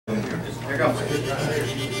Here goes.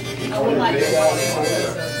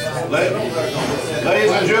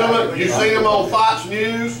 Ladies and gentlemen, you see him on Fox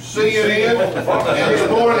News, CNN, and this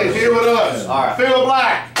morning he's here with us. All right. Phil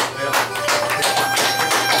Black.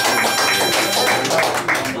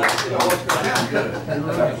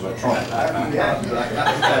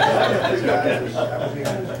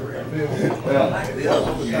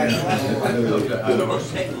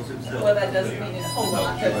 Well, that doesn't mean a whole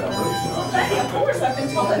lot. Of course, I've been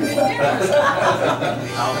told I've been there.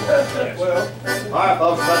 All right,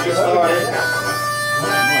 folks, let's get started.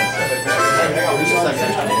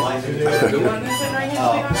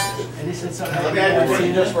 Let me introduce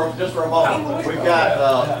you just for a moment. We've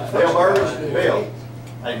got Bill Burbage. Bill.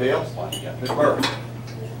 Hey, Bill. Mr. Burbage.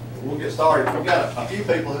 We'll get started. We've got a few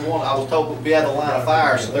people who want, I was told, to be at the line of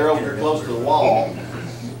fire, so they're over here close to the wall.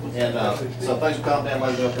 And so things will calm down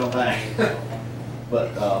later, they'll come back.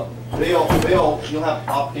 But Bill, you'll have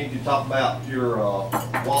the opportunity to talk about your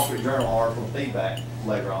Wall Street Journal article feedback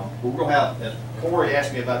later on. But we're going to have, and Corey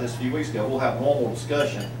asked me about this a few weeks ago, we'll have normal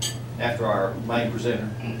discussion after our main presenter.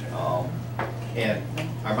 And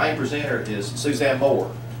our main presenter is Suzanne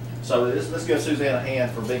Moore. So let's give Suzanne a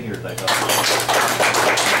hand for being here today.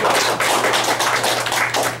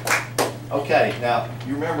 Okay, now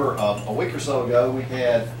you remember a week or so ago we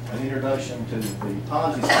had an introduction to the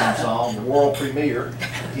Ponzi scheme song, the world premiere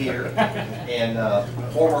here, and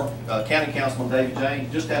former County Councilman David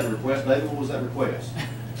James just had a request. David, what was that request?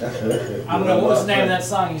 I don't know, what was the name of that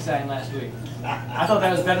song you sang last week? I thought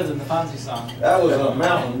that was better than the Ponzi song. That was a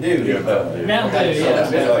Mountain Dew. Mountain Dew, yeah.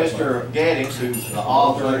 Mr. Geddings, who's the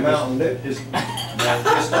author, Mountain Dew. is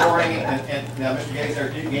historian, and now Mr. Geddings,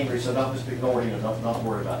 there's Duke Gingrich, so don't just ignore him, don't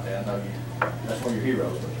worry about that. I know that's one of your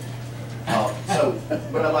heroes. So,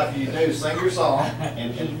 what I'd like you to do is sing your song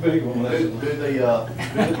and do the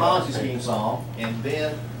Ponzi scheme song, and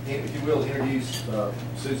then, if you will, introduce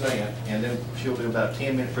Suzanne, and then she'll do about a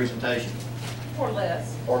 10-minute presentation. Or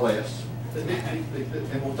less. Or less. Then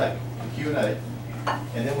we'll take Q&A,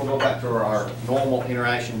 and then we'll go back to our normal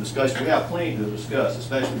interaction discussion. We have plenty to discuss,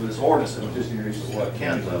 especially with this ordinance that we just introduced at the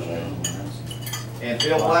county level. And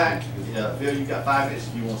Phil Black, Phil, you've got 5 minutes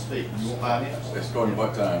if you want to speak. You want 5 minutes? It's going to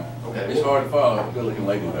what time? Okay. It's hard to follow. Good looking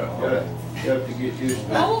lady though. You have to get used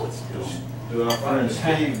to our friend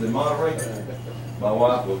Steve, the moderator. My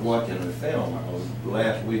wife was watching the film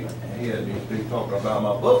last week, and he had me speak talking about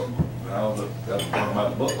my book. And I was talking about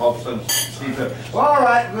the book. All of a sudden, Steve said, well, "All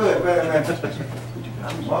right, good."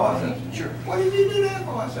 Well, I said, "Sure. What did you do that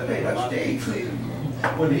for?" I said, "Hey, that's Steve.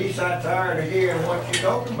 When he's not tired of hearing what you're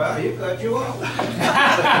talking about, he'll cut you off."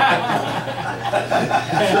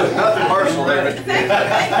 Nothing personal there, Mr.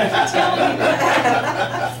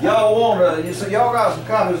 Y'all want to, so y'all got some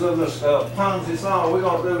copies of this Ponzi song. We're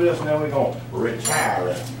going to do this and then we're going to retire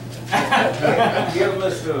it. Give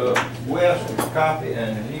Mr. West a copy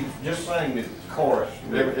and he just sang the chorus.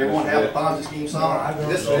 Everyone have a Ponzi scheme song?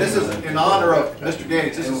 This is in honor of Mr.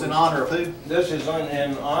 Geddings. This is in honor of who? This is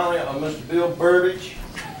in honor of Mr. Bill Burbage,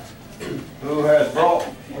 who has brought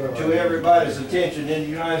to everybody's attention in the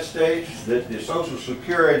United States that the Social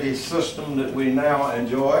Security system that we now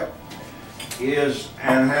enjoy is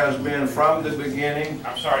and has been from the beginning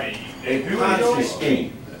I'm sorry, a Ponzi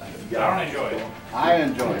scheme. I don't enjoy it. I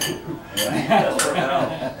enjoy it.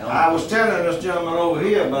 I was telling this gentleman over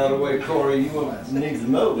here, by the way, Corey, you need to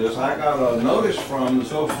know this. I got a notice from the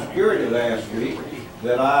Social Security last week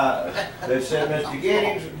that said, "Mr.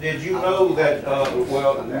 Geddings, did you know that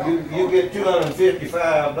you get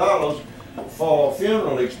 $255 for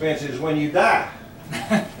funeral expenses when you die?"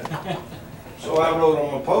 So I wrote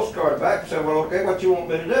on my postcard back and said, "Well, okay, what you want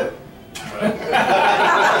me to do?"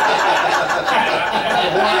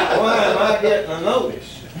 Why am I getting a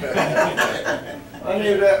notice? I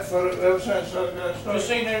knew that ever since I started. Just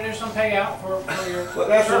saying there's some payout for your... But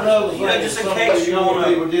that's another thing. Just in case you young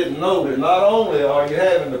people didn't know that not only are you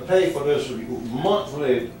having to pay for this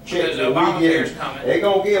monthly check that we get, they're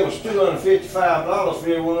going to give us $255 for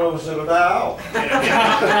every one of us that'll die off.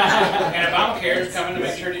 And Obamacare is coming to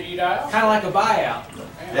make sure that you die off. Kind of like a buyout.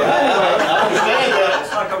 I understand that.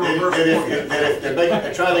 It's like a reverse. If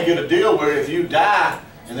they're trying to get a deal where if you die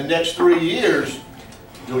in the next 3 years,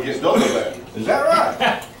 you'll get double that. Is that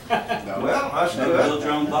right? Well, that's good.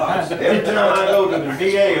 Every time I go to the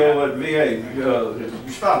VA over at VA,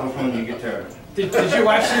 you stop us when you get there. Did your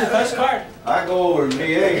wife see the postcard? I go over to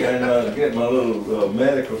VA and get my little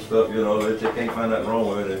medical stuff, you know, that they can't find nothing wrong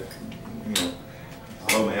with it, you know,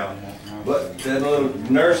 throw me out. But the little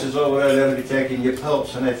nurses over there, they'll be taking your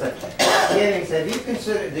pulse and they say, "Geddings, have you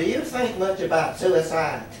considered, do you think much about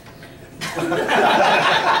suicide?"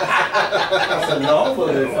 I said, no,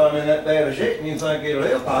 but if I'm in that bad of shape and you think it'll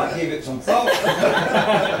help, I'll give it some thought.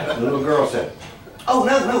 The little girl said, oh,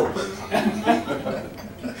 no.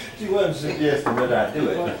 She wasn't suggesting that I do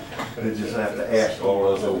it. We just have to ask all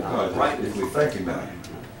those old guys, right, if we think about it.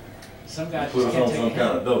 Some guys Put just us can't on take some it.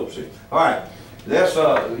 kind of dope, see. All right, that's,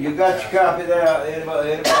 you got your copy there? Anybody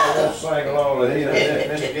wants to sing along with it?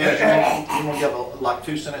 Mr. Geddings, you want to give like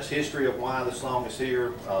 2-sentence history of why the song is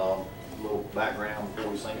here? A little background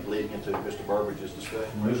before we sing it, leading into Mr. Burbage's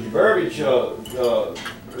discussion. Mr. Burbage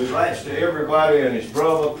relates to everybody and his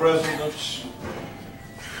brother, presidents,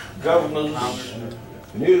 governors,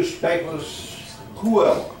 newspapers,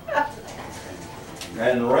 whoever,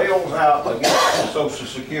 and rails out against the Social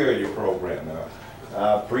Security program. Now,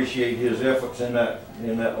 I appreciate his efforts in that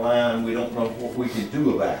line. We don't know what we can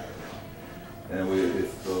do about it, and we're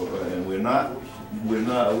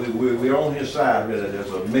on his side with it.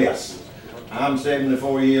 It's a mess. I'm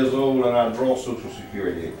 74 years old and I draw Social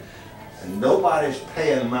Security, and nobody's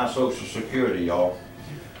paying my Social Security, y'all.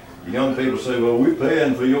 The young people say, well, we're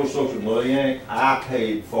paying for your Social. Well, you ain't. I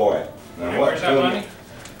paid for it. Now, Where's that money?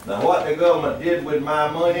 Now, what the government did with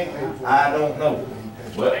my money, I don't know.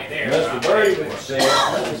 But Mr. Brady said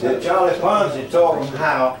that Charlie Ponzi taught them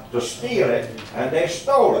how to steal it, and they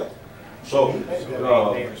stole it. So,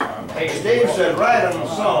 Steve said, write them a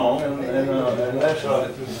song, and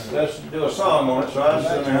let's do a song on it. So I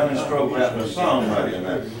said, how many stroke out the song right in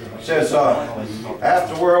there? It says,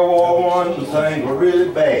 after World War I, things were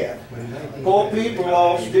really bad. Poor people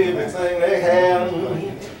lost everything they had.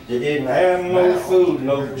 They didn't have no food,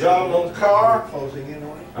 no job, no car.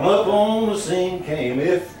 And up on the scene came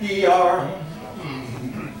FDR.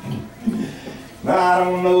 Now, I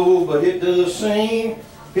don't know, but it does seem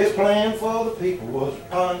his plan for the people was a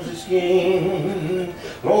Ponzi scheme.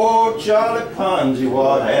 Lord Charlie Ponzi,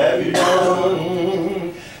 what have you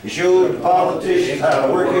done? You showed the politicians how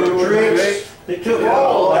to work your tricks. They took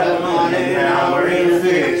all that money and now we're in a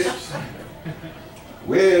fix.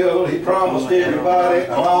 Well, he promised everybody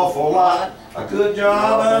an awful lot, a good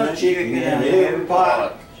job and a chicken in every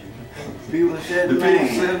pot. The people said,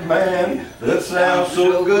 man, that sounds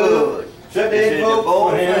so good. Said they'd vote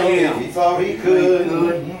for him if he thought he could.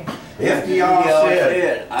 FDR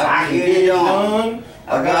said, I can get it done.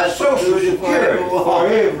 I got Social Security for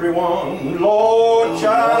everyone. Lord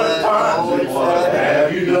Charlie Ponzi, what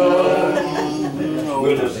have you done?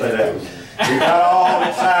 We'll just say that. He got all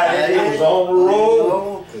excited, he was on the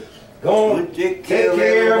road, going to take care of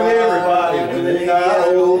everybody when they got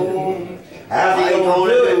old. How's he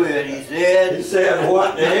gonna do it? He said,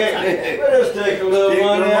 what the heck? Let us take a little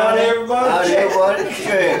money out of everybody's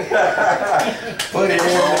check. Put it in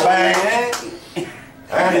the bank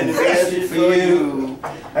and invest it for you.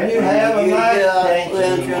 And you have a nice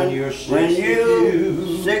pension when you're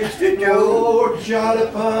 62. Lord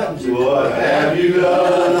Charlie Ponzi, what have you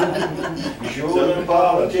done? You showed the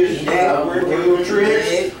politicians how to work your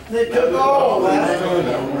tricks. They took all that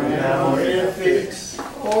money, now we're in a fix.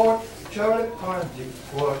 Lord Charlie Ponzi,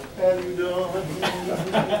 what have you done?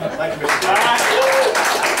 Thank you, Mr.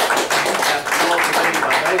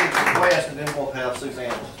 David's request, and then we'll have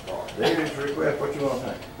Suzanne's part. David's request, what you want to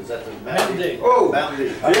think? Is that the Mountain Dew? Oh, Mountain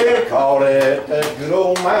Dew. they call it that good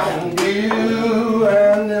old Mountain Dew,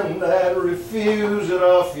 and them that refuse it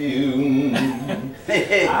a few.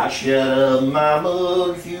 I shut up my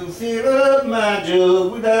mug if you fill up my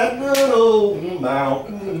jug with that good old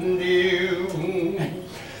Mountain Dew.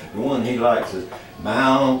 The one he likes is my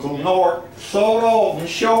Uncle Nort, sort of and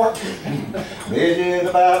short, measured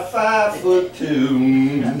about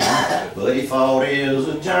 5'2", but he thought he was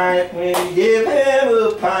a giant when he gave him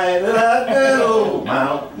a pint of that good old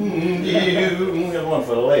Mountain Dew. Here's one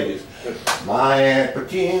for the ladies. My Aunt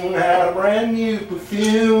Petune had a brand new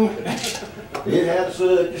perfume. It had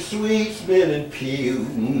such a sweet smelling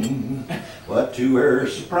perfume. But to her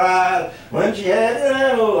surprise, when she had it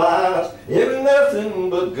analyzed, it was nothing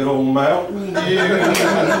but good old Mountain Dew. Yeah,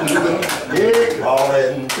 call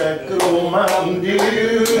it that good old Mountain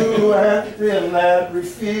Dew, and them that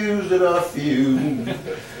refused it a few.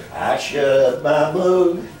 I shut my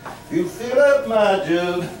mug, you fill up my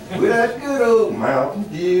jug with that good old Mountain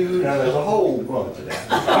Dew. Now there's a whole bunch of that.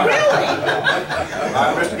 Really?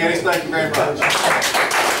 All right, Mr. Geddings, thank you very much.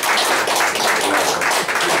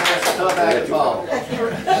 Tough act to follow.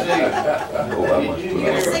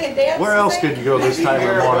 Where else could you go this time of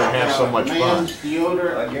the morning and have so much fun? Man's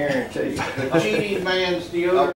deodorant. I guarantee you. Cheating man's deodorant.